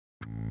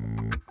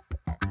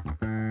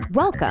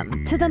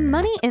Welcome to the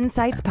Money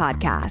Insights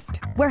Podcast,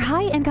 where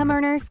high-income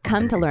earners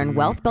come to learn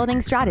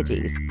wealth-building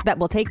strategies that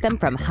will take them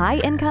from high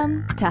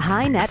income to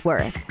high net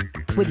worth.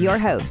 With your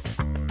hosts,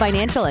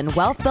 financial and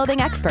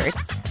wealth-building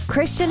experts,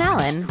 Christian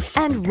Allen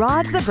and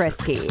Rod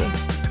Zabriskie.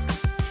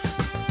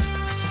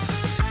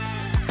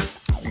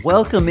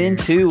 Welcome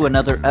into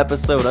another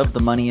episode of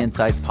the Money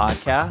Insights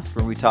Podcast,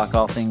 where we talk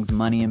all things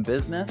money and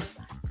business.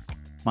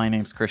 My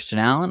name's Christian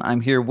Allen. I'm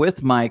here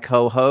with my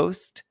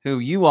co-host, who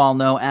you all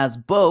know as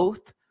both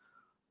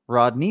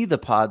Rodney the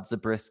Pod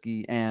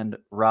Zabriskie and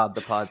Rod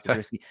the Pod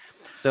Zabriskie.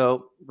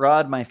 So,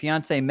 Rod, my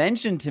fiance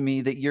mentioned to me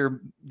that your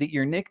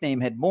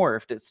nickname had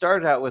morphed. It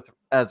started out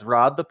as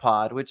Rod the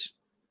Pod, which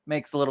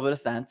makes a little bit of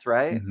sense,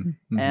 right?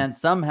 Mm-hmm. And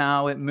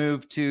somehow it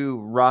moved to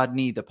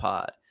Rodney the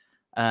Pod.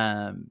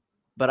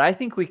 But I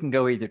think we can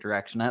go either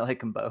direction. I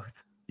like them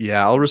both.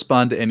 Yeah, I'll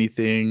respond to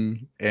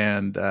anything.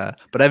 And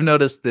but I've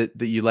noticed that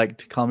you like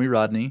to call me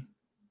Rodney.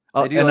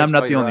 Oh, and I'm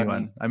not the only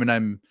one. I mean,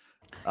 I'm.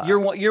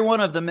 You're one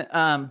of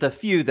the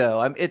few,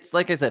 though. It's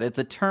like I said, it's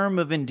a term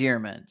of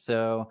endearment.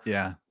 So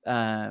yeah.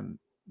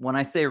 When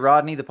I say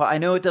Rodney the Pod, I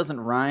know it doesn't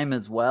rhyme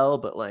as well,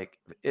 but like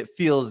it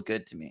feels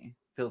good to me.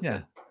 Feels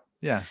good.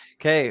 Yeah.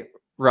 Okay,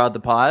 Rod the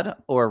Pod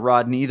or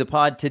Rodney the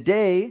Pod.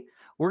 Today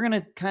we're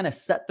gonna kind of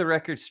set the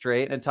record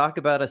straight and talk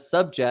about a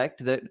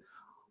subject that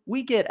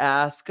we get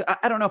asked.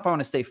 I don't know if I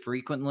want to say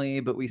frequently,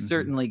 but we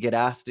certainly get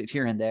asked it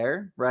here and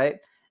there, right?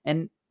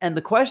 And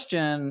the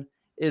question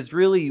is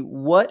really,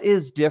 what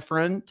is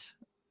different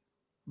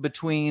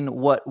between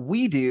what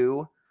we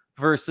do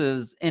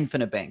versus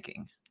infinite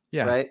banking?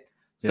 Yeah. Right.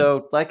 Yeah.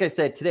 So like I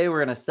said, today we're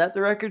going to set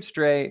the record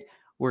straight.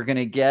 We're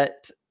going to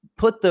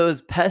put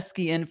those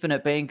pesky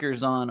infinite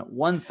bankers on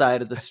one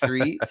side of the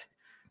street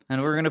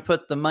and we're going to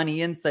put the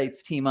Money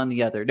Insights team on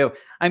the other. No,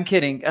 I'm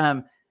kidding.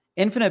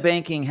 Infinite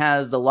banking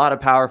has a lot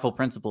of powerful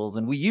principles,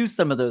 and we use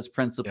some of those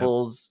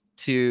principles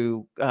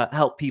to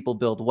help people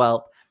build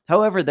wealth.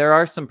 However, there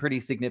are some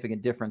pretty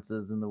significant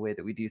differences in the way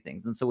that we do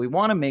things. And so we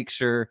want to make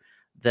sure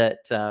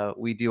that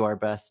we do our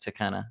best to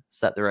kind of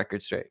set the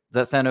record straight. Does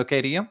that sound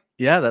okay to you?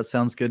 Yeah, that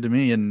sounds good to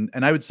me. And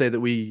I would say that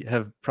we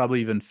have probably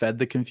even fed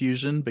the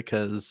confusion,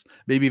 because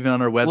maybe even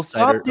on our website. Well,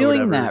 stop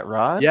doing that,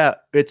 Rod. Yeah,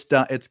 it's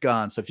done. It's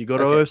gone. So if you go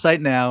to our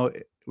website now,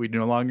 we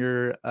no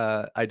longer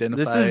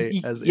identify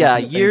as years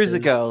bankers.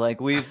 ago.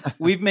 Like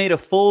we've made a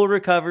full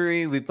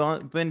recovery. We've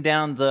been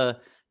down the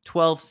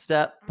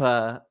 12-step.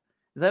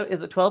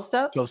 Is it 12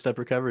 steps? 12-step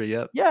recovery.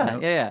 Yep.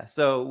 Yeah.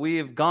 So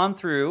we've gone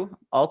through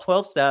all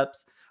 12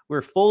 steps.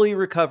 We're fully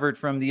recovered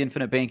from the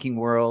infinite banking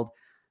world,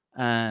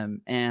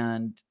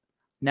 and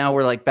now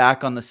we're like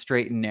back on the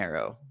straight and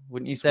narrow.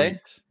 Wouldn't you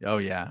say? Oh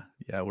yeah.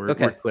 We're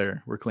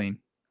clear. We're clean.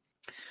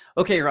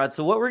 Okay, Rod.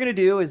 So what we're going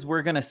to do is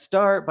we're going to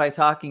start by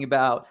talking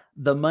about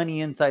the Money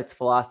Insights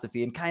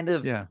philosophy and kind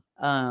of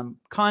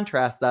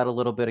contrast that a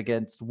little bit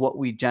against what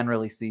we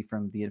generally see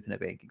from the infinite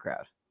banking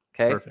crowd.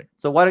 Okay. Perfect.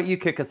 So why don't you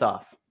kick us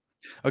off?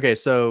 Okay.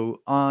 So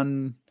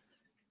on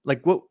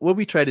like what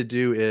we try to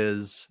do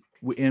is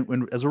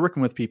as we're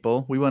working with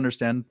people, we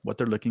understand what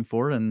they're looking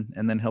for and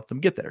then help them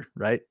get there.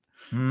 Right.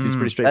 Seems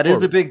pretty straightforward. That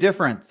is a big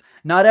difference.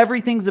 Not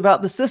everything's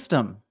about the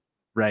system.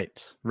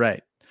 Right.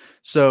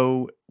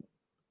 So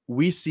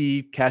we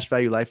see cash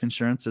value life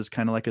insurance as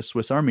kind of like a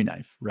Swiss Army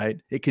knife,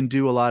 right? It can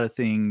do a lot of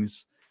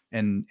things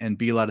and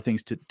be a lot of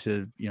things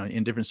to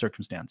in different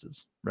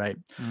circumstances, right?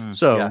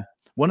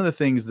 One of the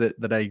things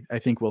that I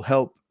think will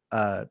help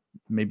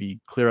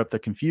maybe clear up the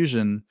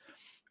confusion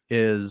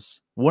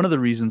is one of the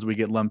reasons we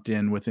get lumped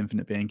in with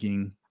infinite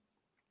banking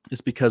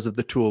is because of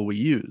the tool we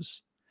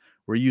use.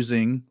 We're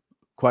using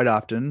quite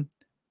often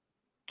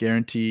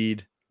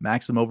guaranteed,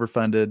 maximum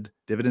overfunded,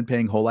 dividend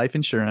paying whole life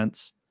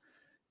insurance.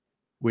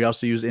 We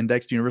also use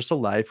indexed universal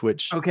life,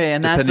 which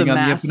and that's a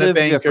massive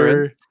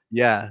difference.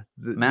 Yeah.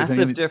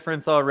 Massive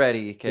difference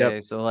already. Okay.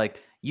 Yep. So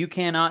like you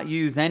cannot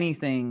use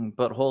anything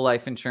but whole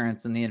life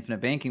insurance in the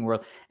infinite banking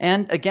world.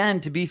 And again,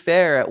 to be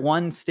fair, at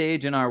one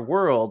stage in our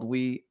world,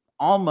 we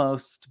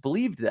almost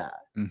believed that.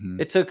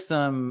 It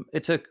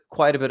took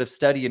quite a bit of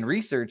study and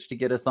research to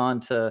get us on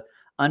to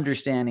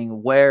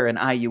understanding where an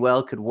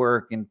IUL could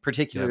work, and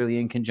particularly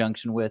in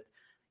conjunction with,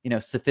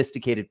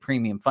 sophisticated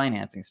premium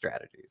financing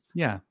strategies.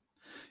 Yeah.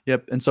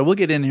 Yep. And so we'll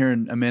get in here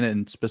in a minute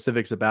and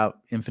specifics about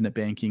infinite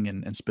banking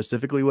and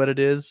specifically what it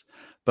is.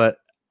 But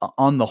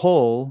on the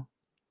whole,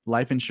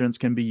 life insurance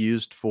can be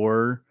used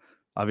for,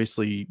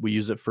 obviously we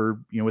use it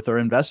for, with our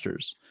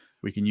investors.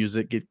 We can use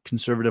it, get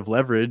conservative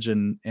leverage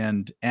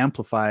and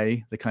amplify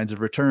the kinds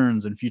of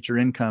returns and future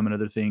income and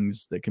other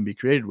things that can be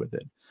created with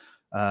it.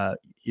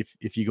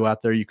 If you go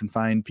out there, you can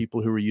find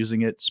people who are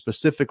using it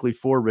specifically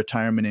for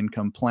retirement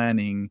income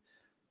planning,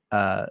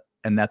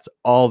 and that's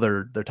all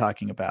they're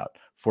talking about,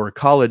 for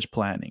college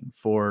planning,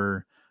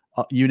 for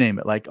you name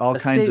it, like all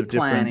kinds of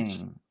planning,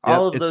 different,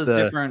 all of those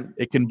different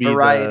it can be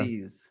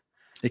varieties.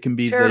 It can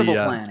be charitable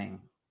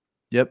planning.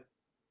 Yep.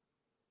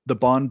 The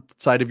bond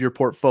side of your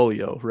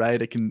portfolio, right?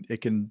 It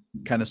can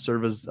kind of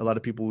serve as, a lot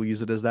of people will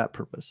use it as that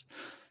purpose.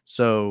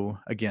 So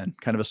again,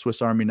 kind of a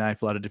Swiss Army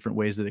knife, a lot of different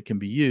ways that it can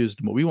be used.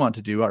 And what we want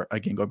to do,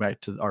 again, going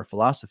back to our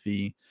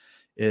philosophy,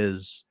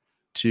 is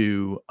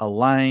to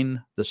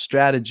align the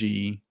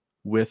strategy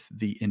with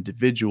the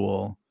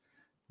individual,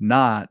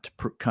 not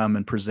come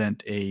and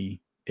present a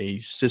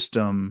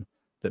system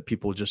that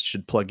people just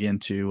should plug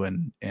into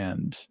and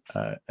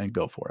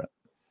go for it.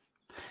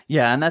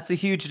 Yeah, and that's a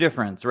huge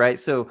difference, right?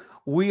 So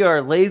we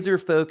are laser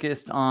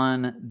focused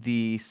on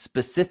the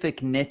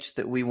specific niche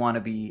that we want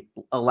to be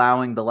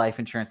allowing the life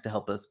insurance to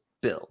help us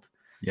build.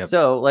 Yep.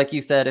 So, like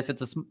you said, if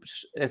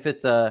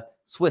it's a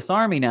Swiss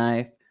Army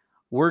knife,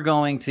 we're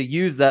going to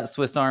use that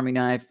Swiss Army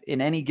knife in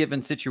any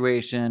given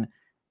situation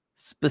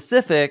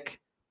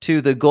specific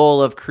to the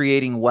goal of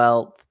creating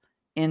wealth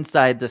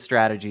inside the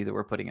strategy that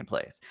we're putting in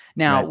place.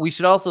 Now, we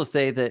should also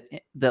say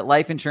that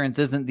life insurance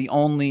isn't the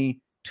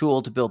only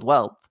tool to build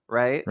wealth,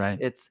 right?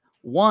 It's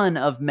one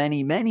of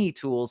many, many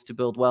tools to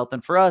build wealth.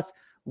 And for us,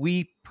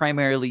 we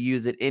primarily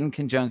use it in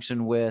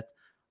conjunction with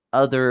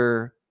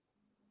other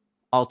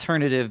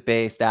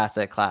alternative-based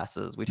asset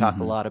classes. We talk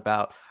a lot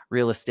about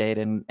real estate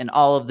and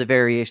all of the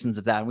variations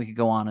of that. And we could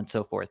go on and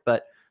so forth.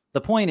 But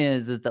the point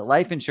is that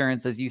life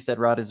insurance, as you said,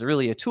 Rod, is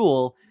really a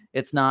tool.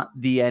 It's not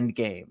the end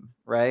game,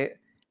 right?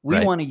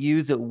 We want to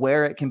use it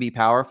where it can be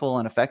powerful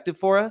and effective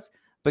for us.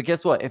 But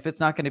guess what? If it's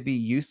not going to be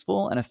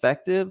useful and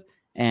effective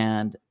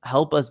and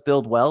help us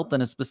build wealth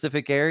in a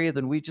specific area,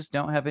 then we just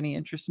don't have any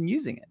interest in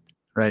using it.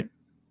 Right.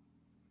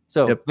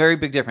 So very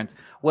big difference.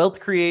 Wealth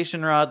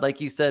creation, Rod,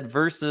 like you said,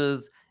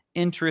 versus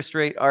interest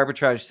rate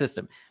arbitrage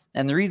system.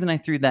 And the reason I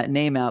threw that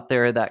name out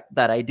there, that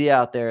idea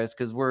out there, is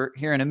because we're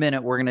here in a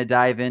minute, we're going to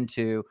dive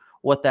into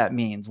what that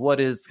means. What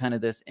is kind of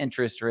this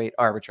interest rate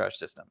arbitrage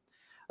system?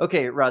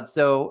 Okay, Rod.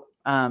 So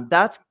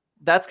that's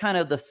kind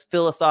of the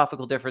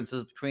philosophical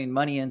differences between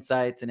Money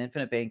Insights and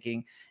Infinite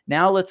Banking.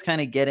 Now let's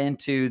kind of get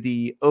into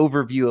the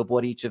overview of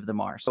what each of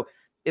them are. So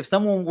if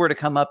someone were to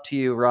come up to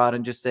you, Rod,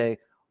 and just say,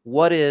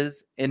 what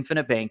is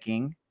Infinite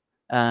Banking?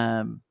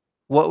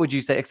 What would you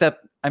say?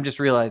 Except I'm just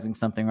realizing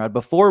something, Rod.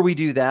 Before we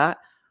do that,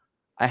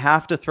 I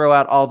have to throw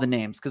out all the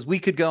names because we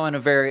could go in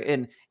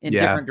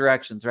different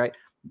directions, right?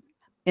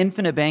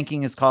 Infinite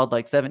Banking is called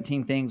like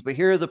 17 things, but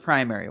here are the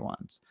primary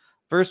ones.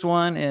 First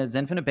one is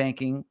Infinite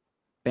Banking,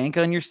 Bank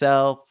on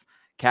Yourself,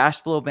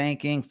 Cash Flow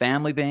Banking,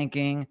 Family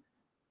Banking,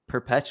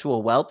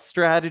 Perpetual Wealth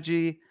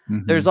Strategy.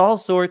 There's all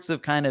sorts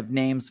of kind of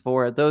names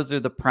for it. Those are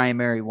the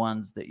primary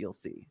ones that you'll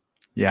see.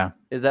 Yeah.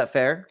 Is that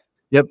fair?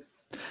 Yep.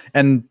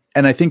 And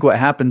I think what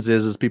happens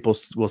is people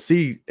will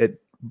see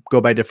it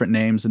go by different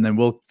names, and then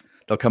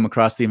they'll come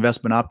across the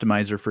Investment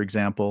Optimizer, for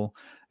example,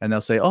 and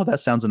they'll say, "Oh, that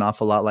sounds an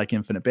awful lot like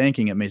Infinite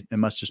Banking. It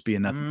must just be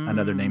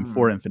another name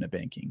for Infinite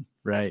Banking,"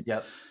 right?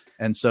 Yep.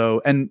 And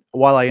so, and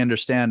while I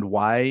understand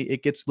why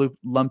it gets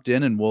lumped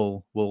in, and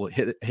we'll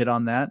hit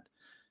on that,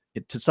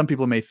 to some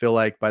people may feel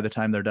like by the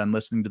time they're done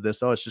listening to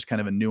this, oh, it's just kind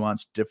of a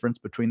nuanced difference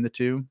between the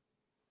two.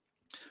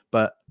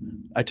 But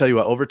I tell you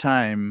what, over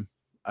time,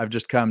 I've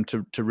just come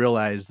to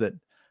realize that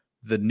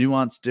the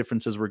nuanced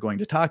differences we're going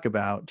to talk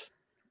about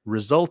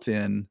result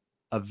in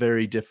a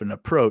very different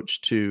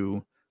approach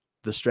to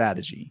the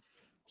strategy.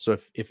 So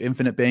if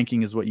Infinite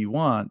Banking is what you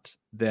want,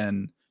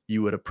 then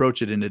you would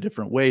approach it in a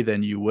different way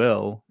than you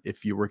will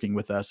if you're working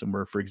with us and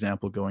we're, for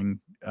example, going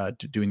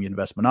to doing the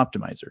Investment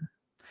Optimizer,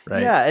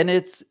 right? Yeah, and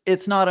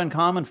it's not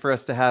uncommon for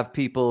us to have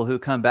people who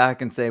come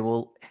back and say,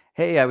 well,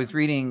 hey, I was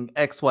reading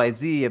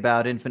XYZ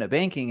about Infinite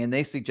Banking and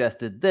they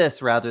suggested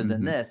this rather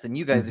than this, and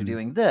you guys are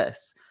doing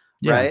this,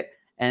 right?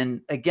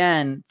 And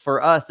again,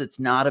 for us, it's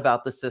not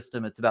about the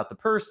system, it's about the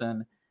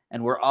person.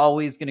 And we're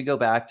always going to go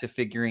back to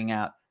figuring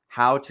out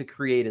how to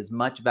create as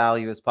much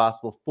value as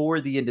possible for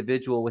the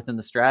individual within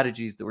the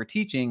strategies that we're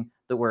teaching,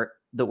 that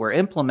we're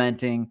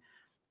implementing.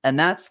 And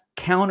that's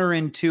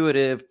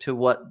counterintuitive to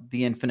what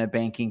the Infinite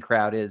Banking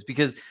crowd is,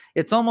 because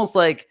it's almost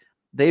like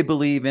they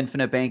believe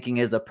Infinite Banking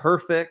is a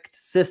perfect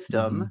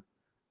system,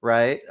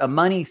 right? A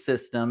money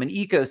system, an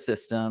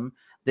ecosystem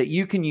that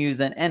you can use.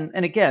 And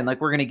again,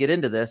 like we're going to get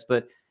into this,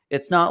 but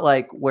it's not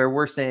like where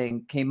we're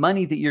saying, okay,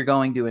 money that you're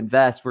going to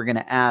invest, we're going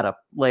to add a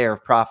layer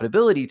of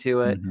profitability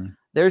to it.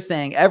 They're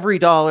saying every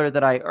dollar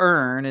that I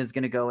earn is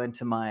going to go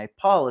into my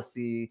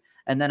policy,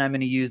 and then I'm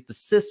going to use the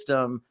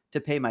system to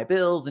pay my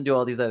bills and do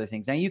all these other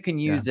things. Now you can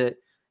use it,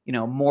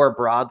 more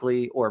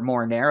broadly or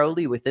more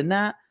narrowly within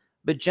that,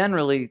 but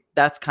generally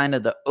that's kind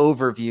of the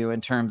overview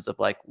in terms of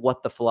like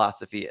what the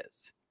philosophy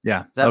is.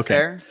 Yeah. Is that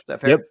fair? Is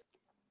that fair? Yep.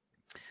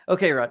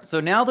 Okay, Rod. So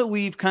now that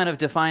we've kind of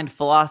defined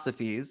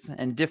philosophies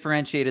and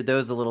differentiated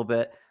those a little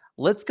bit,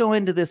 let's go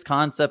into this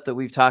concept that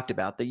we've talked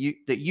about that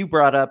you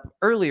brought up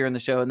earlier in the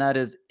show, and that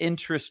is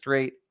interest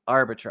rate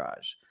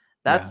arbitrage.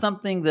 That's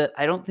something that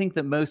I don't think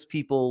that most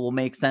people will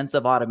make sense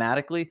of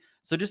automatically.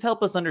 So just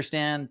help us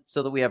understand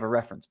so that we have a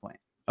reference point.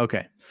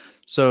 Okay.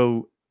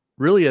 So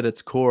really at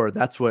its core,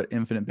 that's what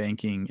Infinite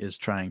Banking is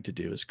trying to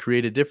do, is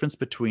create a difference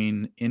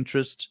between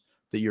interest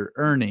that you're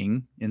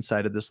earning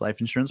inside of this life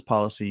insurance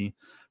policy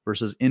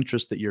versus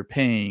interest that you're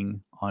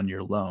paying on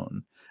your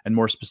loan. And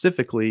more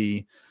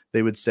specifically,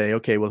 they would say,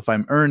 okay, well, if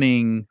I'm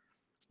earning,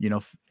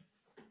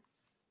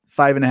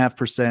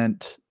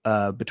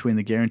 5.5% between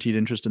the guaranteed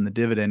interest and the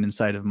dividend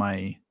inside of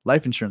my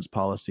life insurance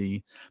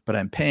policy, but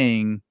I'm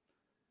paying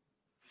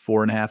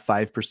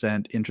 4.5%,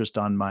 5% interest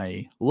on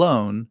my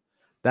loan,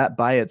 that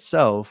by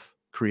itself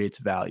creates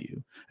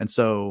value. And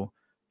so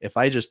if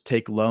I just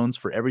take loans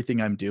for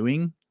everything I'm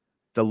doing,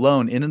 the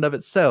loan in and of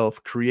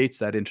itself creates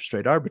that interest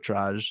rate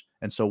arbitrage.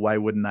 And so why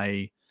wouldn't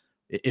I,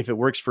 if it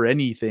works for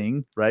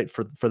anything, right?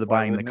 For the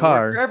buying the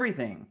car, for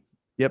everything.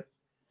 Yep.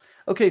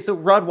 Okay. So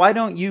Rod, why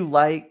don't you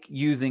like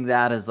using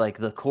that as like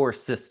the core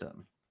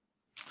system?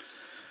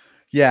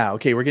 Yeah.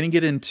 Okay. We're going to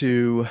get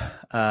into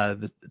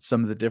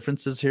some of the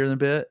differences here in a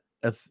bit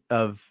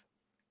of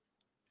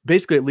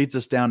basically it leads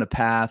us down a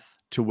path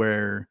to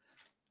where,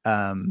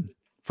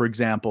 for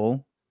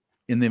example,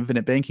 in the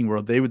infinite banking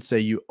world, they would say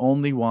you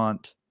only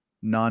want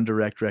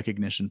non-direct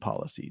recognition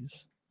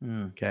policies.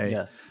 Okay.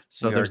 Yes.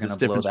 So there's this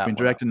difference between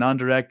direct and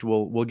non-direct.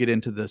 We'll get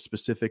into the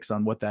specifics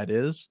on what that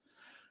is.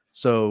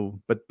 So,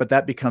 but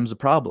that becomes a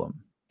problem,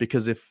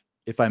 because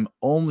if I'm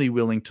only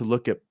willing to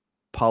look at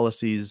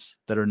policies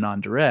that are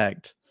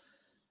non-direct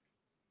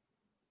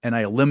and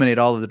I eliminate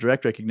all of the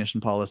direct recognition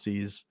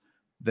policies,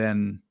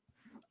 then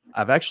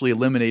I've actually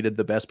eliminated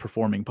the best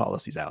performing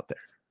policies out there.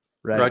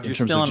 Right. Rod, you're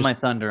stealing my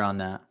thunder on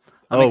that.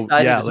 I'm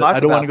excited to talk I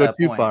don't want to go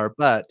too far,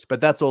 but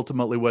that's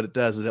ultimately what it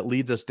does, is it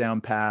leads us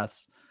down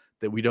paths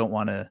that we don't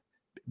want to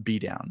be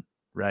down.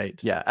 Right.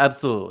 Yeah,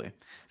 absolutely.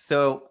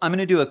 So I'm going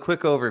to do a quick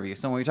overview.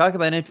 So when we talk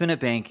about infinite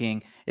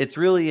banking, it's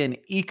really an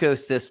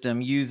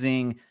ecosystem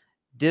using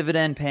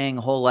dividend paying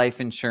whole life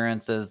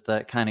insurance as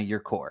the kind of your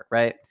core,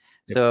 right?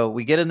 Yep. So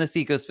we get in this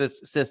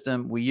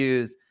ecosystem, we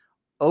use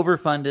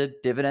overfunded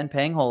dividend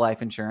paying whole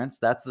life insurance.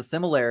 That's the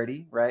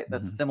similarity, right?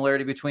 That's the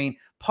similarity between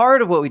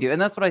part of what we do. And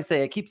that's what I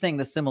say. I keep saying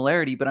the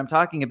similarity, but I'm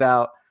talking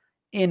about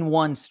in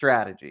one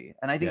strategy.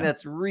 And I think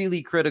that's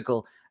really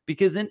critical,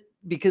 because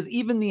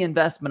even the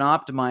investment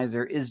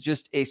optimizer is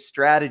just a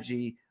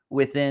strategy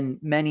within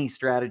many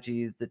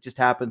strategies that just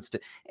happens to,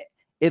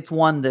 it's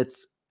one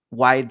that's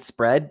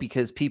widespread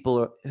because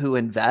people who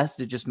invest,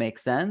 it just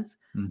makes sense.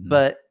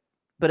 But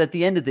at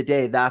the end of the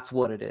day, that's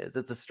what it is.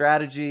 It's a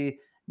strategy,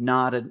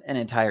 not an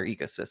entire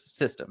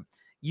ecosystem,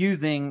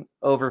 using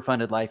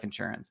overfunded life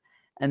insurance.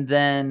 And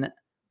then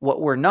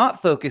what we're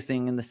not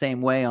focusing in the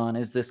same way on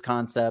is this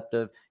concept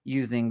of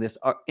using this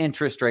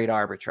interest rate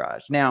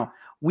arbitrage. Now,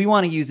 we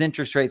want to use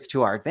interest rates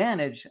to our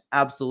advantage.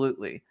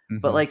 Absolutely.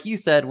 But like you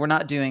said, we're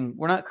not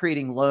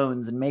creating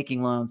loans and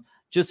making loans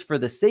just for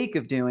the sake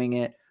of doing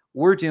it.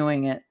 We're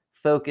doing it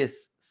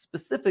focused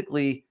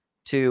specifically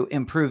to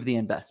improve the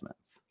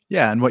investments.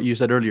 Yeah. And what you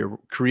said earlier,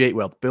 create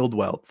wealth, build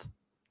wealth.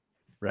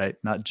 Right?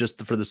 Not just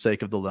for the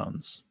sake of the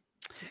loans.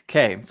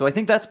 Okay. So I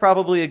think that's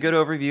probably a good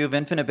overview of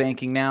infinite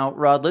banking. Now,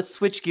 Rod, let's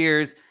switch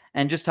gears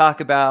and just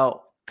talk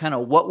about kind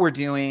of what we're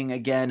doing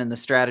again in the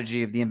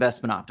strategy of the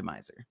investment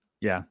optimizer.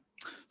 Yeah.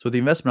 So the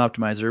investment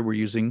optimizer, we're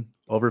using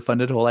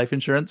overfunded whole life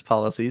insurance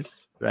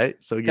policies, right?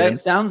 So again,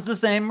 sounds the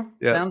same,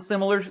 sounds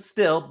similar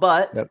still,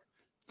 but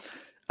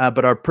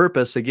but our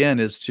purpose again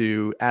is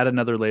to add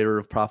another layer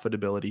of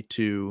profitability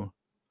to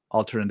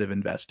alternative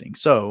investing.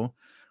 So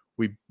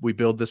we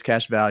build this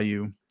cash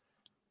value,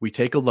 we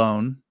take a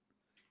loan,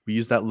 we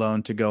use that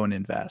loan to go and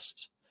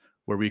invest,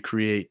 where we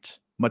create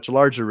much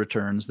larger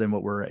returns than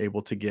what we're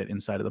able to get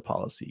inside of the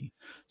policy.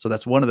 So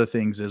that's one of the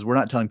things, is we're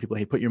not telling people,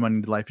 hey, put your money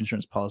into life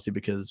insurance policy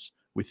because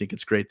we think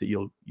it's great that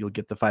you'll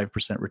get the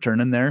 5% return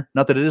in there.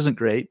 Not that it isn't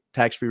great,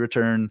 tax-free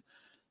return.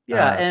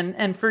 Yeah.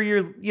 And for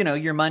your,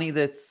 your money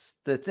that's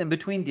in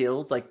between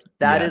deals, like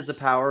that is a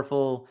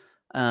powerful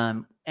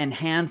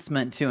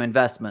enhancement to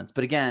investments.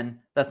 But again,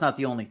 that's not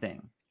the only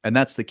thing. And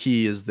that's the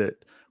key, is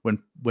that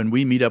when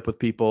we meet up with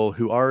people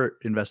who are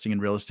investing in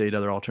real estate,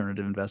 other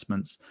alternative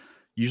investments,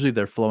 usually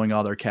they're flowing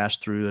all their cash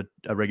through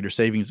a regular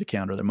savings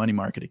account or their money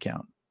market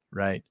account,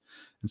 right?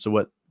 And so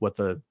what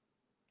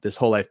this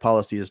whole life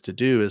policy is to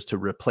do is to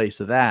replace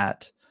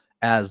that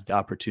as the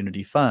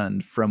opportunity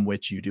fund from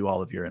which you do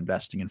all of your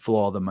investing and flow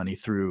all the money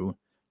through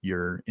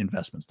your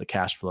investments, the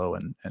cash flow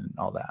and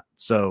all that.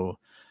 So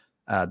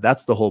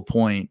that's the whole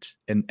point.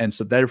 And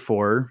so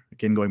therefore,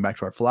 again, going back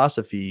to our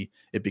philosophy,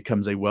 it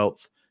becomes a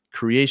wealth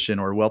creation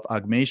or wealth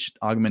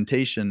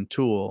augmentation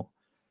tool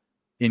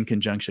in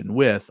conjunction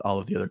with all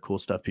of the other cool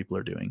stuff people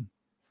are doing.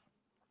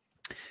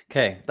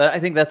 Okay. I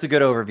think that's a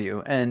good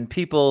overview. And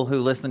people who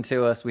listen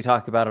to us, we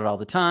talk about it all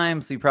the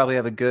time. So you probably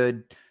have a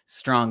good,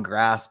 strong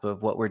grasp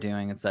of what we're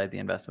doing inside the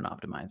investment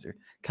optimizer.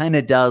 Kind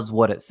of does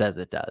what it says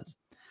it does.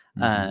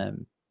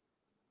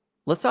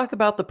 Let's talk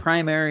about the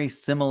primary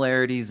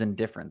similarities and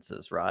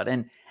differences, Rod.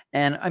 And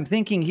I'm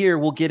thinking here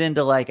we'll get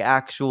into like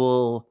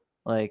actual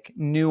like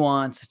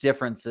nuanced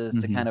differences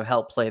to kind of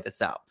help play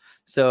this out.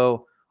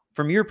 So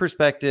from your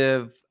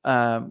perspective,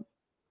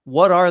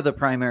 what are the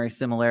primary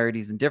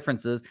similarities and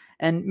differences?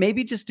 And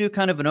maybe just do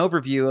kind of an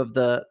overview of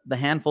the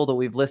handful that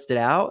we've listed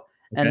out,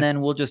 and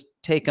then we'll just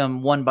take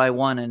them one by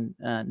one and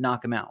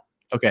knock them out.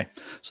 Okay.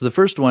 So the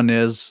first one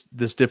is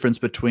this difference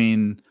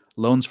between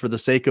loans for the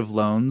sake of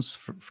loans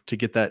to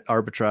get that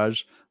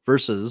arbitrage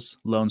versus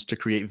loans to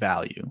create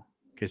value.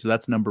 Okay. So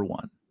that's number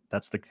one.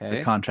 That's the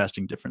Okay.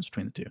 contrasting difference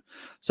between the two.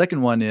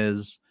 Second one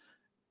is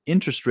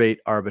interest rate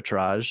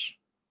arbitrage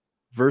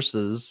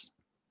versus,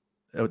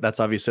 that's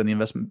obviously on the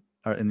investment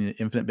or in the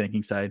infinite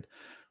banking side,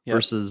 Yep.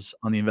 versus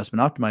on the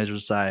investment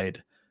optimizer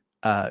side,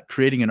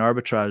 creating an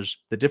arbitrage,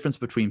 the difference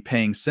between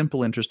paying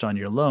simple interest on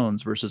your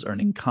loans versus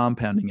earning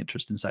compounding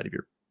interest inside of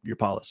your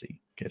policy.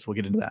 Okay, so we'll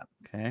get into that.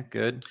 Okay,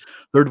 good.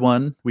 Third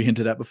one, we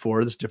hinted at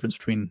before, this difference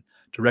between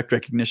direct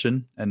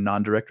recognition and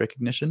non-direct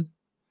recognition.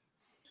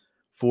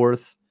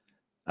 Fourth,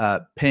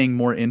 paying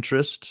more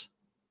interest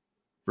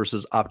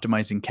versus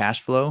optimizing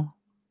cash flow.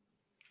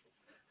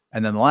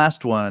 And then the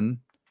last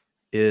one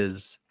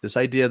is this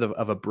idea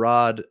of a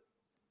broad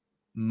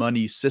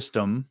money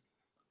system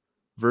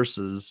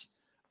versus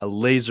a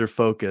laser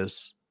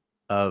focus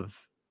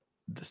of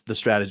the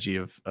strategy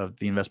of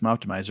the investment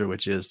optimizer,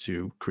 which is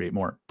to create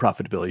more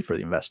profitability for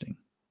the investing.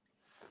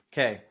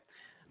 Okay.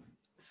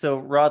 So,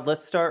 Rod,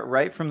 let's start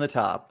right from the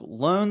top.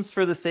 Loans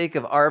for the sake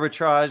of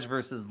arbitrage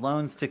versus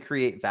loans to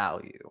create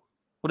value.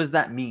 What does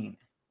that mean?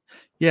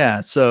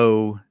 Yeah.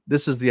 So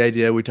this is the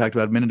idea we talked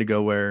about a minute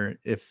ago, where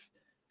if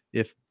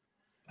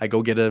I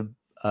go get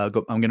I'm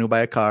going to go buy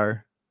a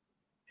car,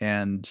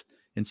 and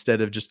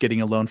instead of just getting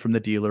a loan from the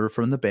dealer or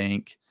from the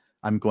bank,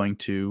 I'm going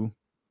to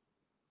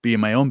be in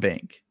my own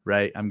bank,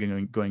 right? I'm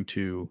going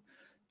to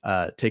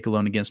take a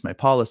loan against my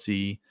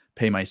policy,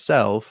 pay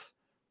myself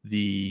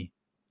the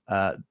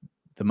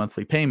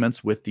monthly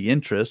payments with the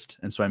interest.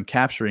 And so I'm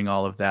capturing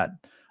all of that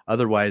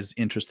otherwise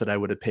interest that I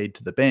would have paid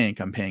to the bank.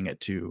 I'm paying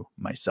it to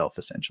myself,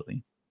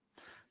 essentially.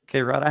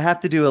 Okay, Rod, I have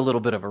to do a little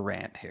bit of a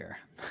rant here.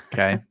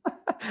 Okay.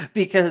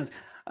 Because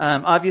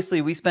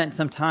obviously we spent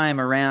some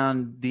time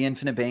around the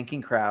infinite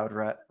banking crowd,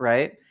 right?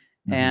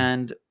 Mm-hmm.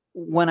 And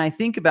when I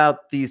think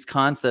about these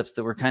concepts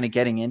that we're kind of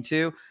getting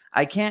into,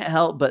 I can't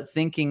help but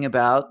thinking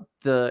about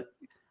the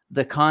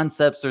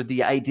concepts or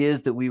the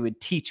ideas that we would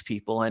teach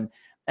people.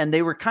 And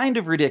they were kind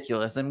of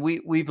ridiculous. And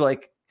we've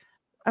like,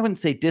 I wouldn't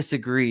say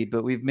disagreed,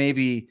 but we've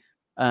maybe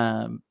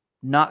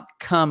not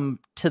come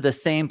to the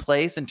same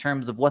place in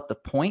terms of what the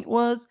point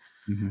was.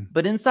 Mm-hmm.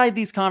 But inside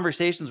these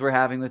conversations we're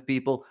having with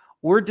people,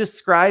 we're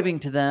describing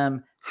to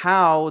them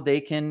how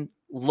they can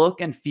look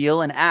and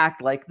feel and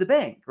act like the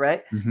bank,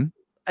 right? Mm-hmm.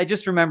 I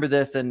just remember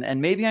this,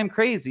 and maybe I'm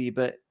crazy,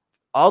 but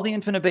all the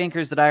infinite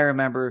bankers that I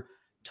remember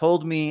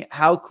told me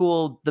how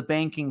cool the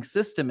banking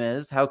system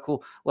is, how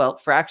cool, well,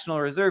 fractional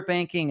reserve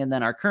banking, and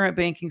then our current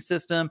banking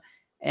system,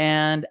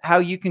 and how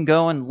you can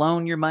go and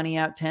loan your money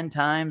out 10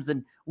 times.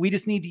 And we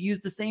just need to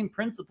use the same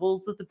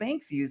principles that the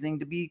bank's using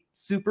to be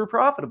super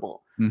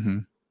profitable. Mm-hmm.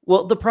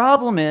 Well, the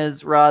problem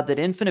is, Rod, that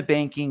infinite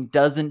banking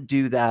doesn't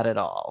do that at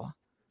all.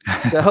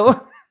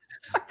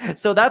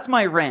 So that's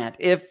my rant.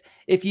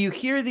 If you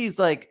hear these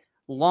like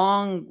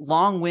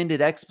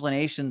long-winded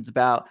explanations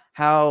about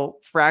how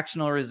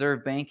fractional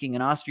reserve banking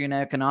and Austrian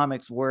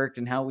economics worked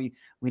and how we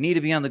need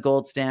to be on the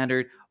gold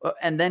standard,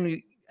 and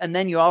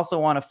then you also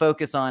want to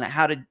focus on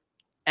how to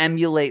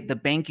emulate the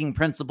banking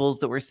principles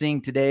that we're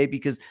seeing today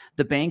because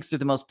the banks are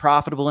the most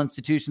profitable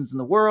institutions in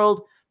the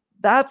world.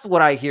 That's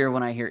what I hear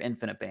when I hear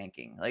infinite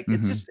banking. Like,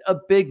 it's just a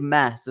big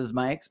mess is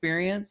my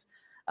experience.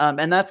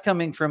 And that's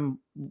coming from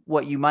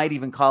what you might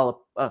even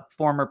call a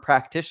former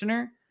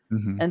practitioner.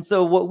 Mm-hmm. And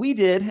so what we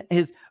did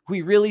is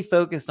we really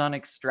focused on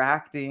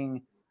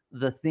extracting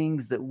the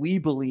things that we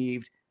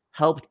believed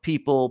helped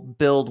people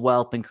build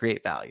wealth and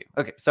create value.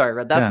 Okay, sorry,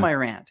 Red. That's my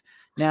rant.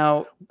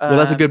 Now, well,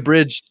 that's a good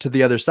bridge to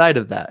the other side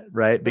of that,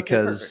 right?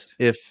 Because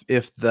okay,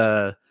 if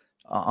the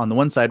on the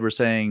one side we're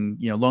saying,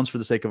 loans for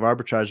the sake of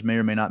arbitrage may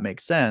or may not make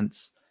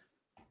sense,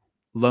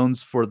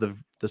 loans for the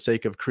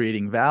sake of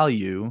creating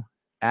value,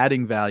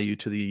 adding value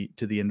to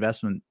the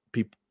investment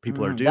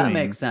people are doing. That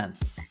makes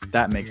sense.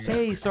 That makes sense.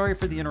 Hey, sorry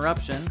for the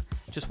interruption.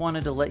 Just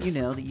wanted to let you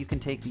know that you can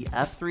take the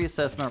F3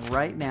 assessment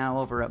right now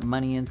over at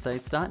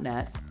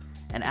moneyinsights.net.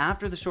 And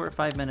after the short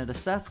 5-minute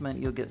assessment,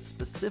 you'll get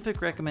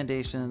specific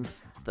recommendations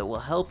that will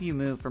help you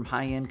move from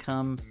high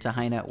income to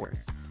high net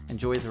worth.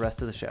 Enjoy the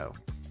rest of the show.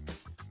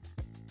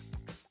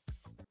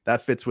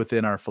 That fits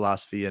within our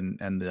philosophy and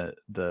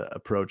the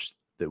approach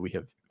that we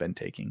have been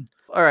taking.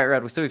 All right,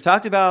 Red. So we've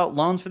talked about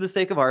loans for the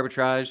sake of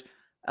arbitrage.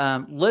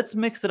 Let's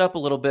mix it up a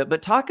little bit,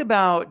 but talk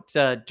about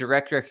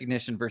direct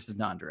recognition versus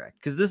non-direct,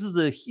 because this is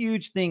a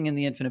huge thing in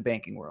the infinite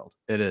banking world.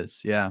 It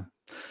is, yeah.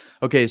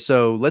 Okay,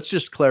 so let's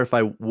just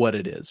clarify what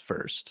it is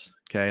first,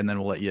 okay? And then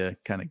we'll let you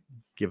kind of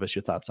give us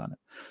your thoughts on it.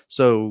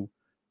 So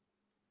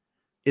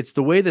it's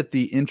the way that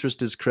the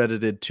interest is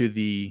credited to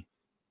the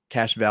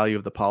cash value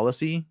of the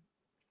policy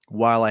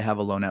while I have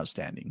a loan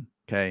outstanding,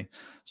 okay?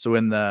 So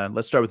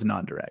let's start with the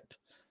non-direct.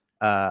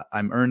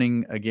 I'm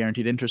earning a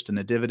guaranteed interest and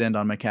a dividend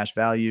on my cash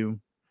value.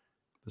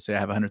 Let's say I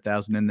have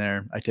 100,000 in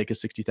there. I take a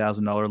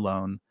 $60,000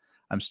 loan.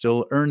 I'm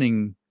still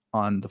earning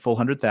on the full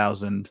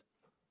 100,000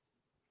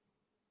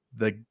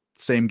 the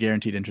same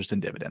guaranteed interest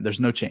and dividend. There's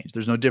no change.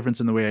 There's no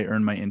difference in the way I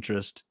earn my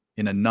interest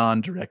in a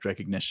non-direct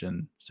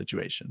recognition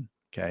situation.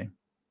 Okay.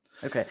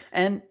 Okay.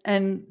 And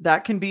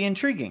that can be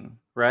intriguing,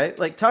 right?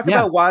 Like, talk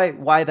about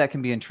why that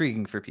can be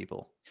intriguing for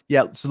people.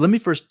 Yeah. So let me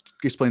first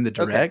explain the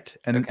direct,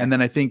 Okay. and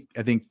then I think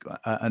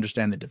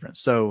understand the difference.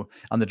 So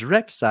on the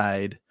direct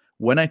side,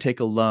 when I take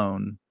a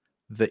loan,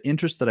 the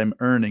interest that I'm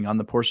earning on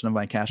the portion of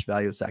my cash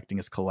value that's acting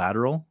as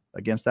collateral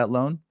against that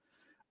loan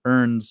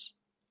earns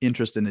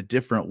interest in a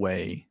different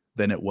way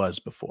than it was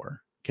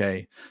before.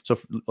 Okay. So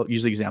I'll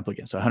use the example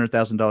again. So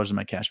 $100,000 in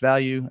my cash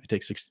value, I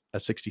take a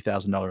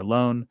 $60,000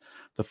 loan.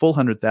 The full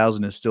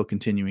 100,000 is still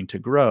continuing to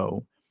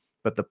grow,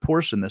 but the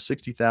portion, the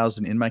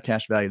 60,000 in my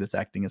cash value that's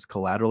acting as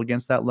collateral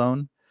against that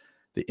loan,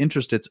 the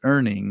interest it's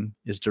earning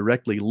is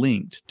directly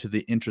linked to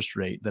the interest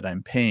rate that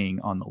I'm paying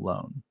on the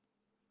loan.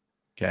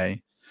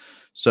 Okay.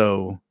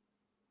 So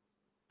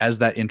as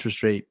that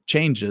interest rate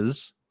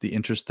changes, the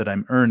interest that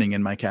I'm earning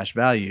in my cash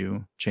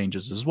value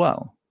changes as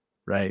well.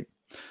 Right.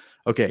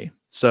 Okay.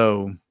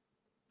 So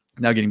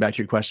now getting back to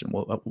your question,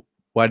 well,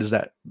 why does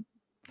that,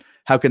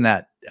 how can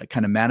that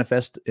kind of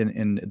manifest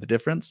in the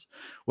difference?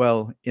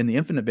 Well, in the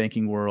infinite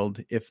banking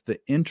world, if the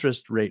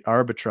interest rate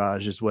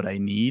arbitrage is what I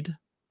need,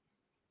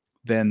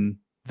 then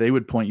they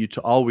would point you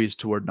to always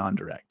toward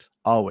non-direct,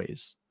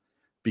 always,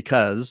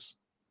 because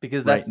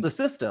that's the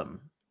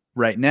system.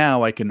 Right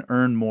now I can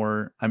earn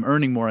more. I'm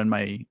earning more in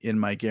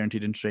my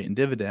guaranteed interest rate and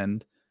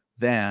dividend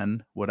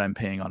than what I'm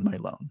paying on my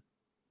loan.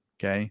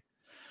 Okay.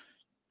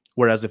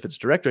 Whereas if it's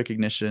direct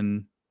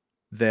recognition,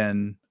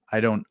 then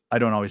I don't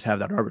always have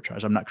that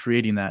arbitrage. I'm not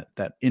creating that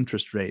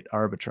interest rate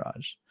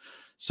arbitrage.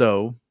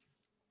 So,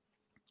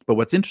 but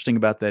what's interesting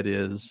about that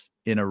is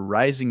in a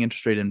rising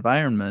interest rate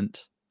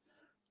environment,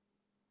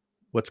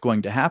 what's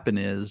going to happen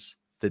is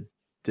that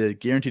the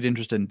guaranteed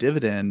interest and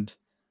dividend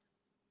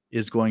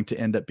is going to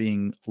end up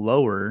being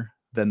lower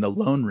than the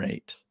loan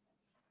rate.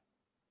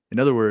 In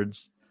other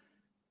words,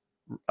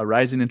 a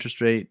rising interest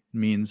rate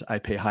means I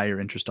pay higher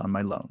interest on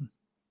my loan,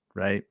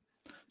 right?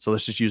 So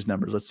let's just use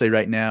numbers. Let's say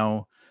right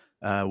now,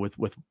 with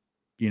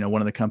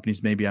one of the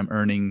companies, maybe I'm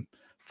earning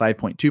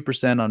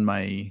 5.2% on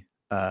my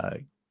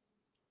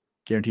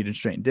guaranteed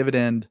interest rate and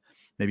dividend.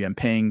 Maybe I'm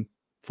paying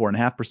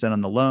 4.5%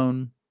 on the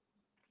loan.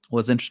 Well,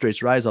 as interest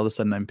rates rise, all of a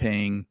sudden I'm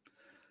paying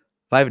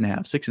 5.5%,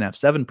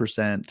 6.5%,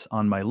 7%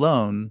 on my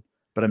loan,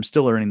 but I'm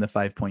still earning the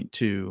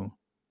 5.2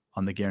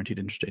 on the guaranteed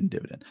interest rate and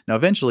dividend. Now,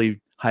 eventually,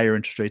 higher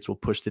interest rates will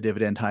push the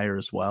dividend higher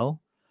as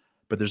well,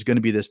 but there's going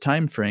to be this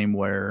time frame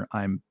where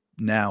I'm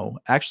now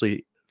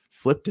actually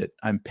flipped it.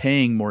 I'm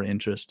paying more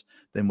interest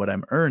than what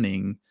I'm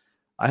earning.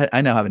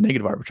 I now have a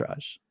negative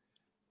arbitrage,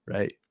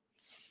 right?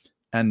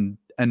 And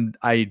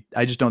I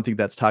just don't think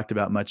that's talked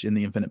about much in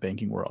the infinite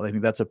banking world. I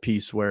think that's a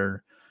piece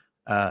where,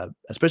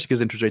 especially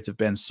because interest rates have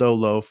been so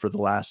low for the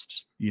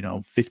last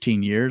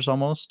 15 years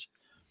almost,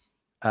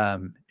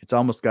 it's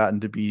almost gotten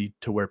to be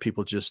to where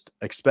people just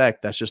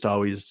expect that's just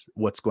always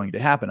what's going to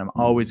happen. I'm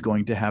always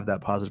going to have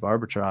that positive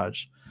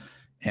arbitrage.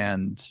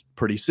 And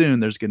pretty soon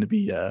there's going to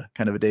be a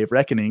kind of a day of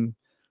reckoning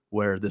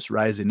where this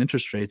rise in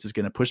interest rates is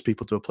going to push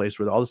people to a place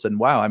where all of a sudden,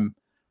 wow,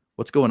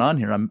 what's going on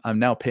here? I'm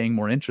now paying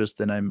more interest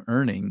than I'm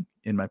earning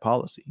in my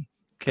policy.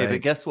 Okay, right?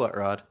 But guess what,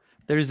 Rod?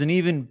 There's an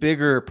even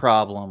bigger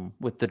problem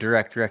with the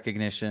direct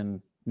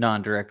recognition,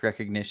 non-direct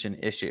recognition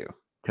issue.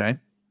 Okay.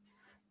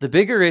 The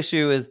bigger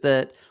issue is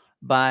that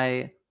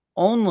by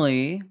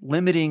only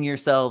limiting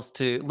yourselves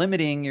to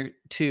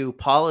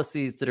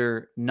policies that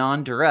are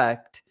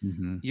non-direct,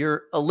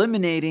 you're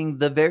eliminating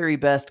the very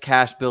best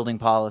cash building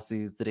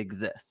policies that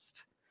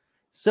exist.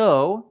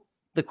 So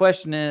the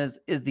question is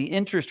the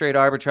interest rate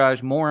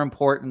arbitrage more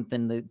important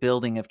than the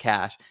building of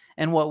cash?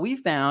 And what we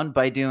found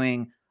by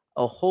doing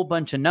a whole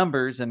bunch of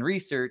numbers and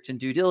research and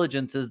due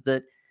diligence is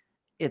that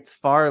it's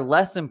far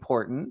less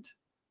important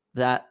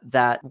that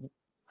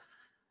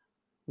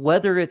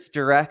whether it's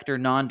direct or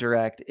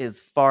non-direct is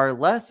far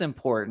less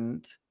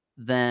important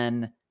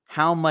than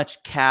how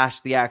much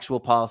cash the actual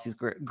policy is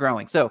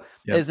growing. So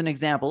as an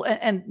example,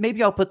 and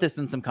maybe I'll put this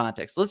in some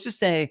context. Let's just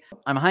say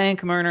I'm a high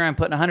income earner. I'm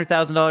putting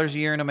 $100,000 a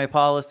year into my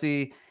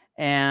policy.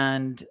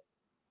 And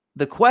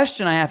the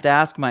question I have to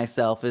ask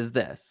myself is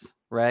this,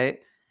 right?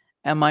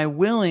 Am I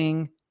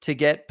willing to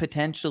get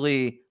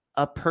potentially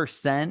a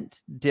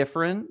 %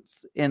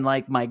 difference in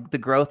like the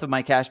growth of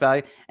my cash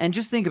value? And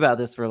just think about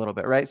this for a little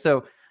bit, right?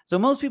 So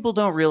most people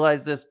don't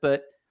realize this,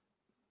 but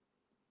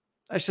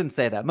I shouldn't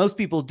say that. Most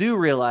people do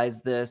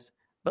realize this,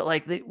 but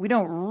we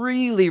don't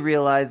really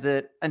realize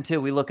it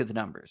until we look at the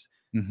numbers.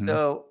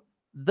 So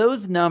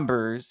those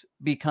numbers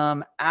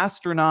become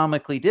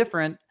astronomically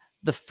different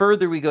the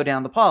further we go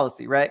down the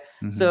policy, right?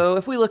 So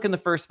if we look in the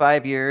first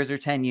 5 years or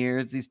 10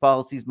 years, these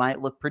policies might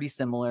look pretty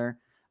similar.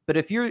 But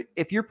if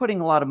you're putting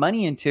a lot of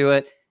money into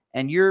it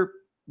and you're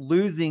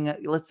losing,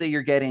 let's say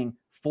you're getting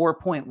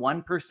 4.1%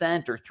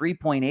 or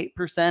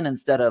 3.8%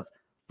 instead of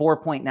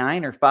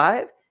 4.9 or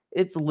 5,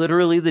 it's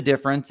literally the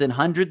difference in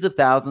hundreds of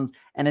thousands.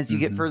 And as you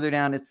get further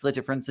down, it's the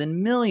difference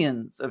in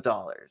millions of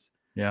dollars.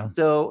 Yeah.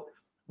 So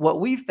what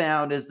we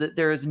found is that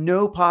there is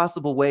no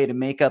possible way to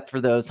make up for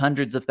those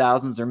hundreds of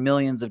thousands or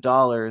millions of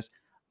dollars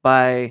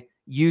by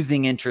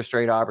using interest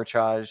rate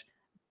arbitrage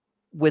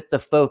with the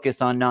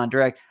focus on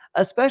non-direct,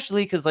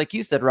 especially because like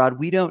you said, Rod,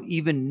 we don't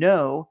even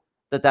know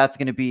that that's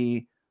going to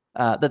be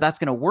that's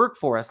going to work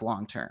for us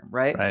long term,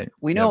 right? Right.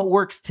 We know it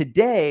works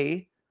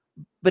today,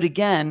 but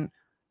again,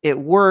 it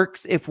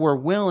works if we're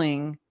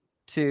willing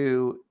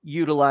to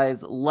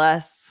utilize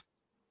less.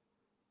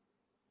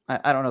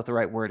 I don't know what the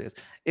right word is.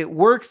 It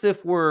works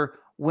if we're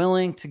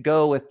willing to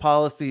go with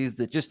policies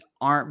that just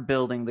aren't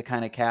building the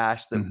kind of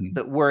cash that,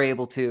 that we're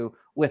able to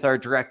with our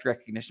direct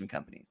recognition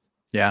companies.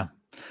 Yeah.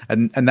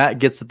 And that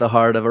gets at the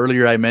heart of,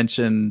 earlier I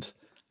mentioned,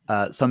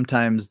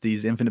 sometimes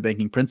these infinite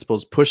banking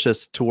principles push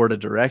us toward a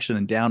direction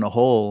and down a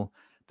hole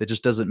that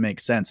just doesn't make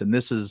sense. And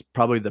this is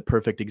probably the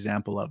perfect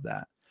example of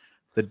that.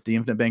 That the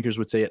infinite bankers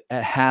would say it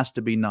has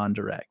to be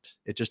non-direct.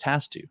 It just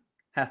has to.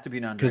 Has to be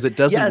non-direct. Because it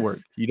doesn't work.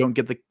 You don't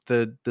get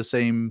the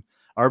same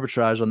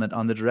arbitrage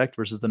on the direct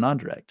versus the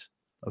non-direct.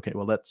 Okay,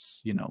 well,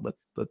 let's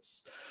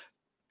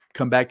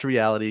come back to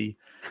reality.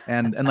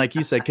 And like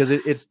you said, because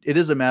it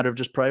is a matter of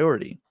just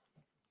priority.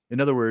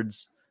 In other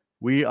words,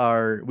 we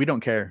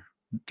don't care.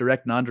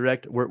 Direct,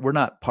 non-direct, we're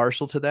not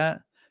partial to that,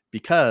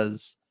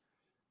 because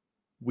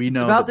we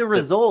know it's about the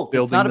result.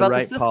 Building it's not the about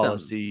right the system.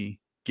 policy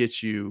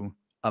gets you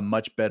a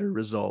much better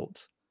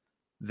result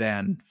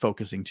than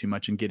focusing too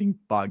much and getting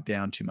bogged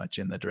down too much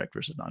in the direct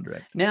versus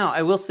non-direct. Now,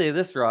 I will say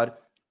this, Rod,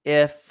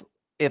 if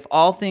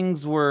all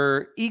things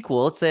were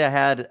equal, let's say I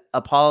had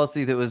a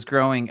policy that was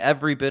growing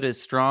every bit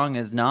as strong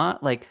as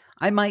not, like,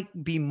 I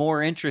might be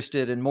more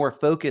interested and more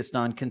focused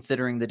on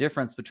considering the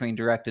difference between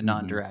direct and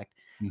non-direct.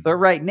 But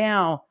right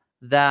now,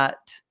 that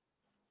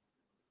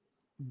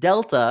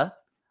delta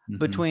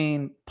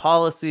between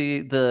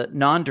policy, the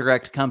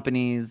non-direct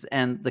companies,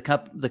 and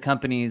the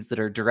companies that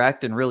are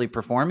direct and really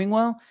performing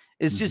well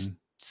is just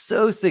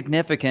so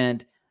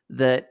significant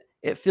that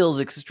it feels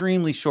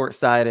extremely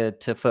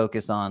short-sighted to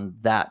focus on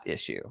that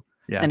issue.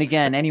 Yeah. And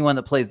again, anyone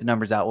that plays the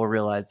numbers out will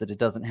realize that it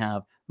doesn't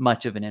have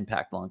much of an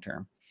impact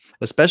long-term.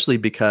 Especially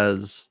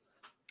because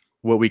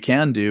what we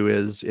can do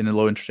is, in a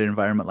low interest rate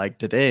environment like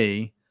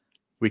today,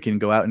 we can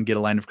go out and get a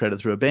line of credit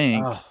through a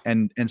bank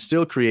and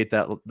still create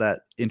that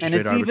interest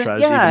rate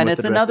arbitrage. And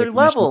it's another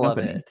level of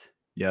it.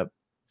 Yep.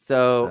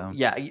 So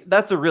yeah,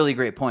 that's a really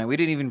great point. We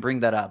didn't even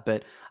bring that up,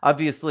 but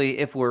obviously,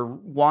 if we're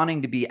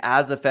wanting to be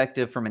as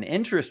effective from an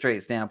interest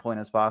rate standpoint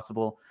as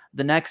possible,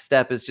 the next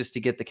step is just to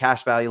get the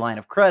cash value line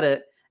of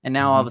credit. And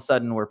now all of a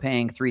sudden we're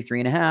paying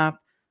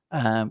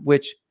 3.5,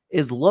 which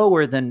is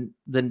lower than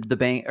the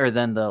bank or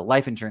than the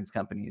life insurance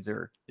companies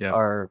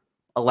are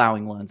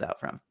allowing loans out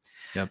from.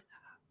 Yep.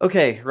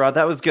 Okay, Rod,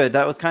 that was good.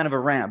 That was kind of a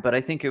rant, but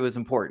I think it was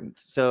important.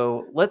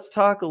 So let's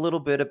talk a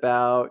little bit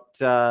about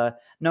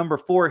number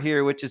 4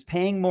 here, which is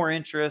paying more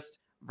interest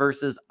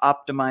versus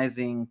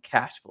optimizing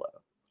cash flow.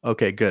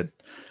 Okay, good.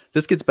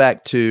 This gets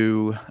back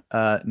to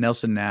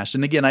Nelson Nash.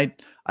 And again,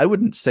 I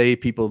wouldn't say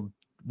people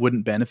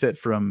wouldn't benefit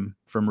from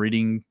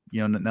reading,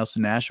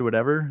 Nelson Nash or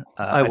whatever.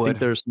 I think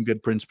there's some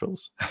good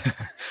principles.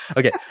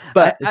 Okay,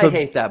 but I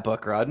hate that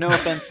book, Rod. No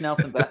offense,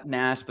 Nelson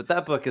Nash, but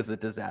that book is a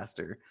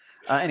disaster.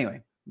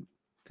 Anyway.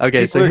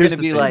 Okay, so here's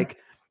going to be like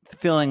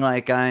feeling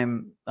like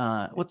I'm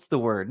what's the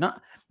word?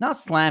 Not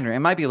slandering. It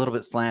might be a little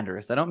bit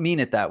slanderous. I don't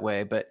mean it that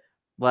way, but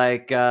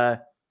like do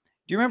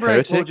you remember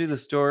Heretic? I told you the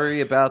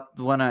story about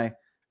when I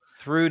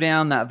threw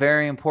down that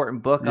very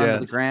important book onto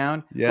the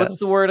ground? Yes. What's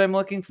the word I'm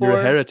looking for? You're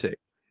a heretic.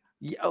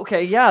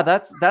 Okay, yeah,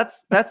 that's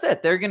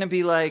it. They're going to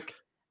be like,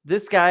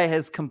 this guy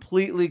has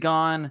completely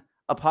gone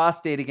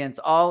apostate against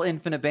all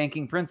infinite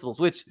banking principles,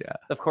 which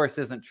of course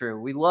isn't true.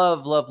 We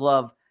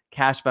love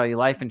cash value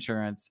life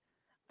insurance.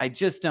 I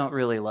just don't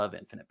really love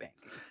infinite banking.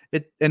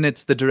 And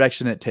it's the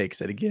direction it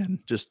takes it, again,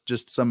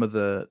 just some of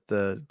the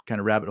kind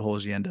of rabbit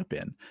holes you end up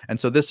in. And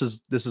so this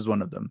is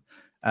one of them.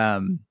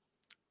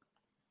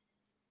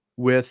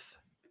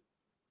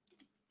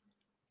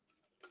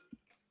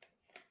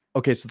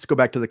 Okay, so let's go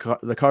back to the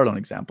car loan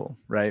example,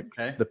 right?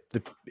 Okay.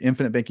 The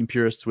infinite banking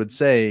purists would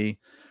say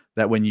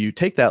that when you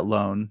take that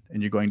loan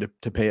and you're going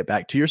to pay it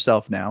back to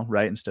yourself now,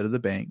 right, instead of the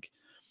bank,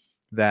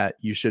 that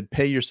you should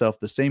pay yourself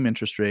the same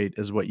interest rate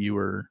as what you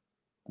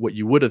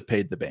would have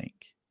paid the bank.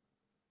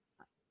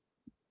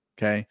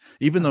 Okay.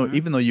 Even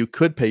though you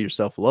could pay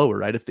yourself lower,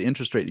 right? If the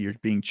interest rate that you're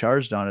being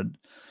charged on it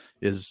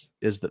is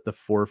the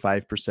 4 or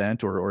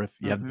 5%, or if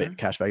you have the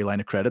cash value line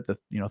of credit, the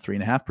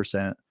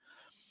 3.5%.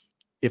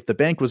 If the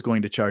bank was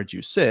going to charge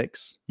you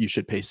 6, you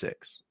should pay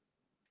 6.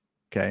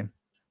 Okay.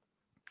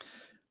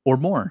 Or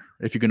more.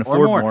 If you can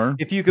afford more.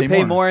 If you could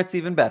pay more, it's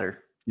even better.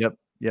 Yep.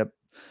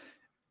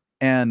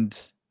 And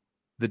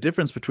the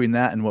difference between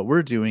that and what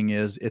we're doing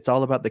is it's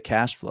all about the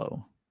cash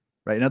flow,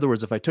 right? In other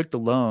words, if I took the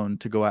loan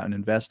to go out and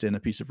invest in a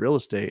piece of real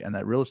estate, and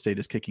that real estate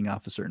is kicking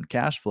off a certain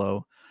cash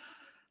flow,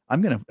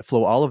 I'm going to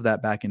flow all of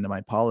that back into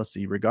my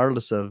policy,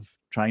 regardless of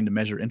trying to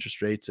measure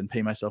interest rates and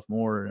pay myself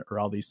more or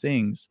all these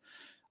things.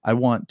 I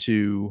want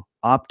to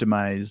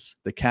optimize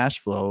the cash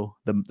flow,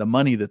 the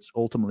money that's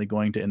ultimately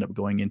going to end up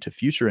going into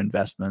future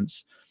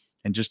investments,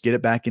 and just get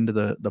it back into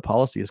the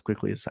policy as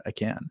quickly as I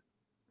can,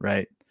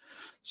 right?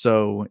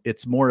 So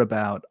it's more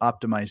about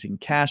optimizing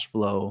cash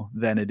flow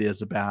than it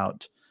is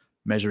about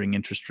measuring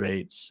interest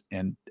rates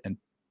and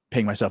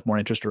paying myself more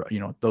interest, or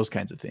those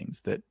kinds of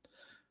things. That,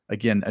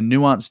 again, a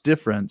nuanced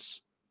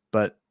difference,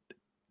 but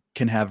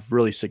can have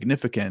really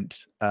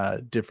significant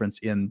difference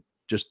in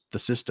just the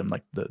system,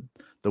 like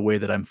the way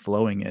that I'm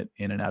flowing it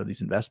in and out of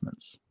these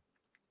investments.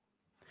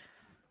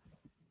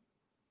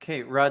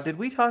 Okay, Rod, did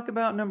we talk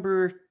about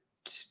number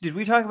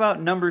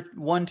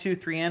 1, 2,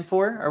 3, and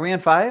 4? Are we on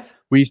 5?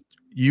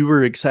 You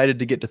were excited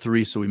to get to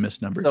 3, so we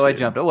missed number 2. So I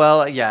jumped.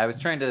 Well, yeah, I was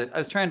trying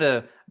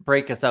to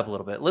break us up a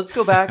little bit. Let's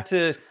go back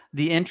to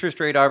the interest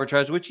rate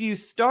arbitrage, which you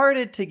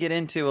started to get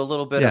into a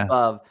little bit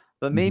above,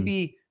 but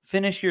maybe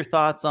finish your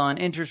thoughts on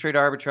interest rate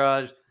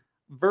arbitrage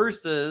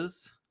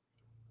versus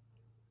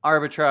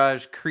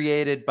arbitrage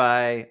created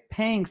by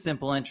paying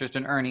simple interest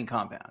and earning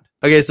compound.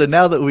 Okay, so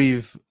now that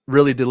we've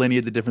really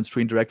delineated the difference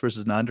between direct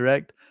versus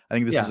non-direct, I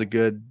think this is a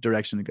good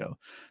direction to go,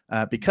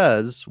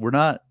 because we're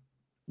not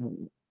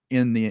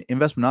in the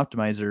investment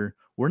optimizer.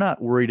 We're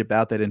not worried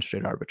about that interest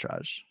rate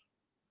arbitrage,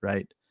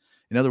 right?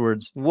 In other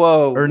words,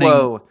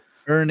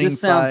 earning. This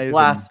sounds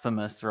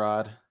blasphemous,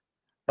 Rod.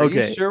 Are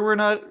you sure we're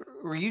not?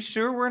 Are you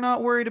sure we're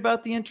not worried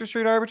about the interest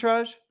rate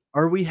arbitrage?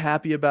 Are we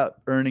happy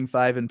about earning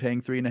 5 and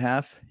paying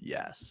 3.5?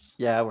 Yes.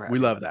 Yeah, we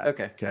love that.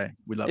 Okay,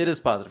 we love it. It is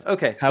positive.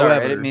 Okay, however,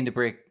 sorry, I didn't mean to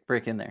break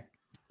in there.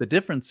 The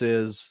difference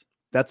is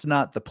that's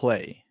not the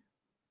play,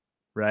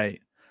 right?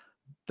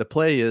 The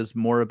play is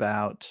more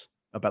about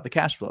the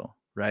cash flow,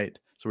 right?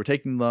 So we're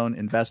taking the loan,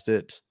 invest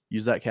it,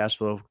 use that cash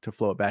flow to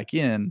flow it back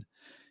in,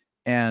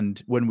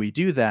 and when we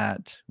do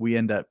that, we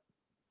end up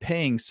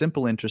paying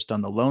simple interest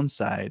on the loan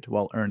side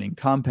while earning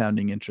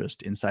compounding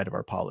interest inside of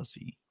our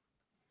policy.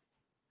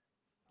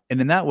 And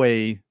in that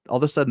way, all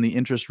of a sudden the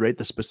interest rate,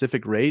 the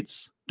specific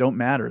rates don't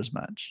matter as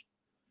much,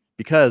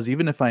 because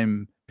even if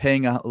I'm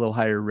paying a little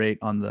higher rate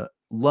on the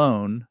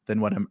loan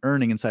than what I'm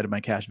earning inside of my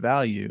cash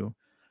value,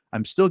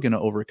 I'm still going to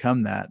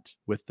overcome that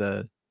with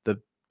the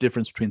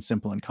difference between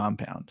simple and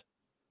compound,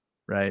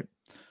 right?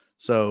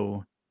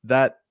 So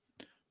that,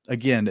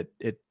 again,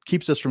 it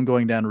keeps us from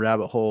going down a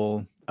rabbit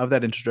hole of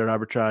that interest rate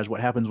arbitrage.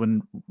 What happens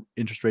when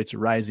interest rates are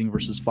rising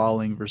versus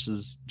falling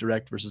versus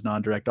direct versus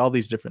non-direct, all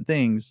these different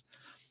things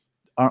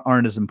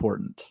aren't as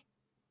important.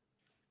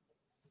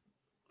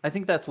 I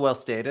think that's well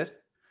stated.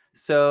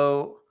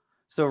 So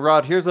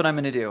Rod, here's what I'm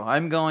going to do.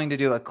 I'm going to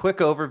do a quick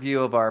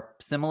overview of our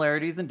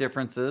similarities and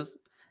differences,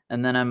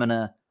 and then I'm going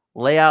to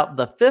lay out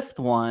the 5th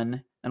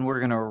one, and we're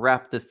going to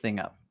wrap this thing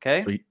up.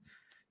 Okay. Sweet.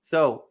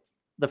 So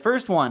the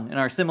first one in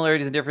our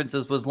similarities and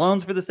differences was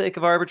loans for the sake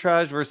of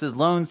arbitrage versus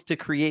loans to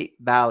create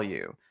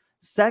value.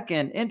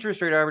 Second,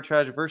 interest rate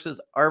arbitrage versus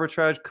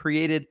arbitrage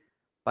created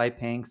by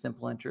paying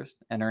simple interest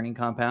and earning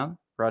compound.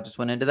 Rod just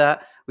went into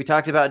that. We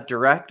talked about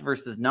direct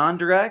versus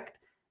non-direct,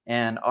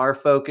 and our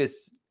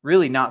focus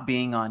really not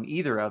being on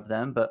either of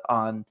them, but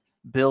on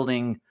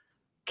building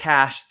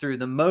cash through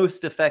the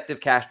most effective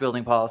cash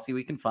building policy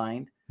we can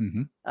find.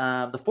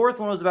 Mm-hmm. The 4th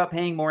one was about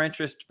paying more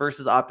interest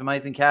versus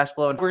optimizing cash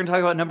flow. And we're going to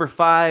talk about number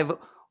 5,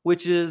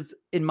 which is,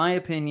 in my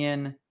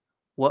opinion,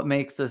 what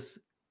makes us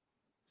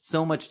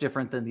so much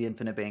different than the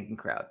infinite banking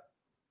crowd.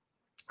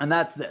 And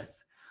that's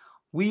this.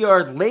 We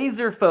are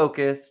laser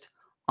focused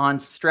on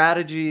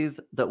strategies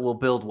that will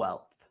build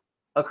wealth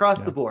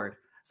across the board.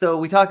 So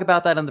we talk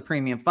about that in the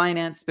premium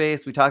finance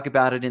space. We talk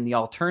about it in the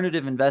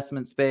alternative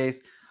investment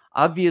space.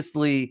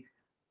 Obviously,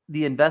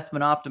 the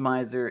investment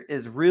optimizer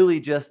is really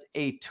just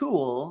a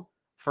tool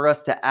for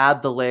us to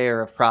add the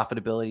layer of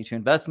profitability to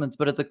investments.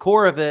 But at the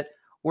core of it,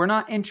 we're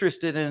not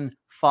interested in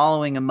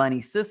following a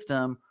money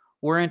system.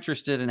 We're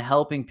interested in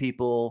helping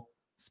people,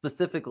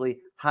 specifically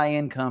high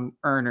income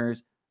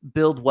earners,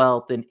 build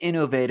wealth in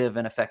innovative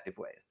and effective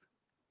ways.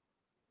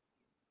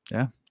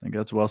 Yeah, I think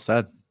that's well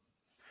said.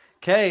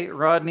 Okay,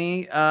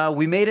 Rodney,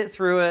 we made it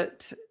through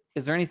it.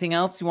 Is there anything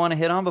else you want to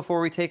hit on before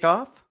we take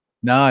off?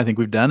 No, I think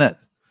we've done it.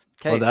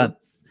 Okay, well done.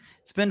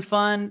 It's been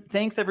fun.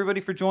 Thanks,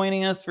 everybody, for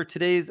joining us for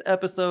today's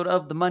episode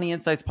of the Money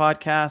Insights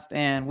Podcast,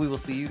 and we will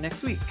see you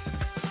next week.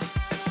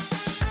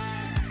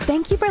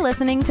 Thank you for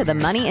listening to the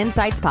Money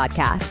Insights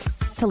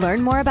Podcast. To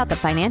learn more about the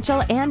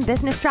financial and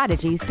business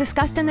strategies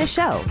discussed in this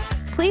show,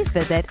 please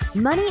visit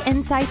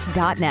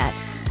moneyinsights.net.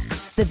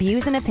 The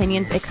views and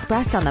opinions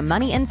expressed on the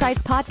Money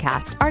Insights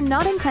Podcast are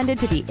not intended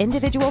to be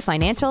individual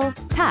financial,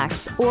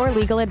 tax, or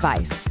legal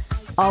advice.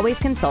 Always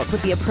consult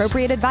with the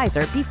appropriate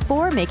advisor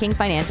before making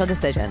financial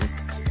decisions.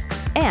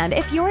 And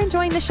if you're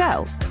enjoying the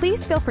show,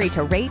 please feel free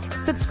to rate,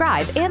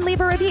 subscribe, and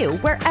leave a review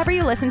wherever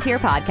you listen to your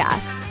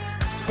podcasts.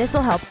 This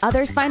will help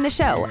others find the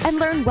show and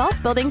learn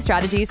wealth-building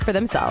strategies for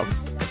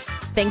themselves.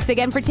 Thanks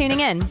again for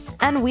tuning in,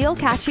 and we'll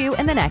catch you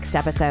in the next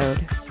episode.